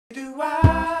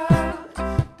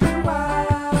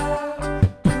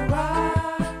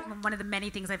One of the many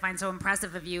things I find so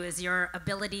impressive of you is your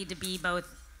ability to be both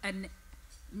a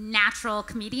natural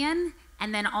comedian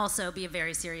and then also be a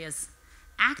very serious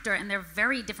actor, and they're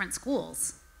very different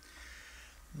schools.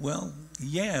 Well,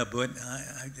 yeah, but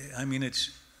I mean, it's,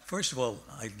 first of all,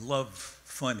 I love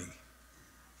funny,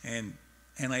 and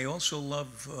I also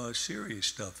love serious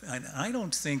stuff. And I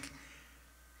don't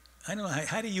know,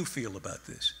 how do you feel about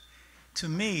this? To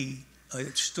me, a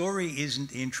story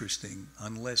isn't interesting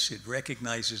unless it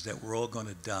recognizes that we're all going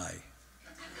to die.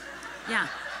 Yeah.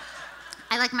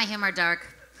 I like my humor dark.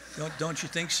 Don't you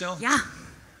think so? Yeah.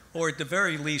 Or at the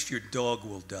very least, your dog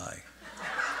will die.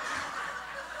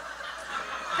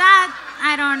 That,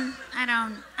 I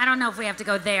don't know if we have to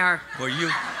go there. Or you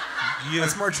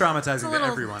That's more traumatizing to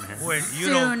everyone here. Wait,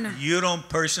 you don't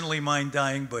personally mind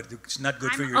dying, but it's not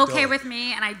good for your I'm dog. okay with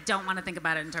me, and I don't want to think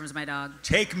about it in terms of my dog.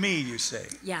 Take me, you say.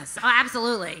 Yes, oh,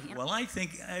 absolutely. Well, I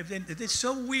think it's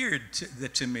so weird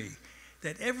to me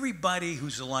that everybody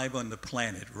who's alive on the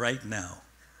planet right now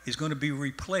is going to be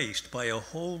replaced by a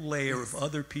whole layer of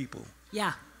other people.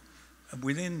 Yeah.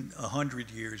 Within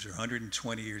 100 years or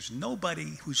 120 years,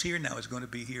 nobody who's here now is going to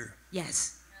be here.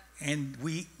 Yes. And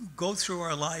we go through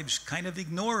our lives kind of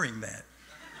ignoring that.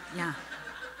 Yeah.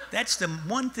 That's the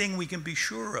one thing we can be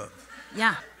sure of.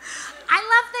 Yeah. I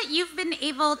love that you've been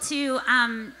able to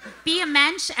be a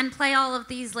mensch and play all of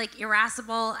these like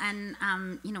irascible and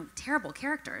terrible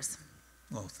characters.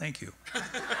 Well, thank you.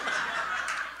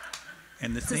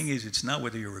 And the thing is, it's not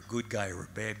whether you're a good guy or a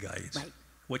bad guy. It's right.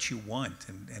 What you want.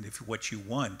 And if what you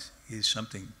want is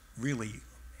something really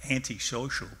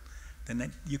antisocial, then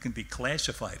that you can be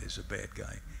classified as a bad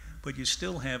guy. But you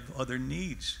still have other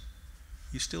needs.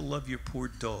 You still love your poor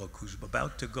dog who's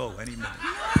about to go any minute. Like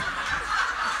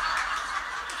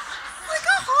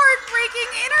a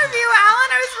heartbreaking interview, Alan.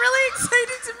 I was really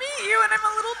excited to meet you, and I'm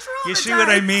a little traumatized. You see what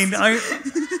I mean?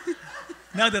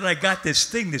 Now that I got this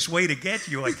thing, this way to get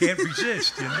you, I can't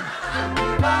resist, you know?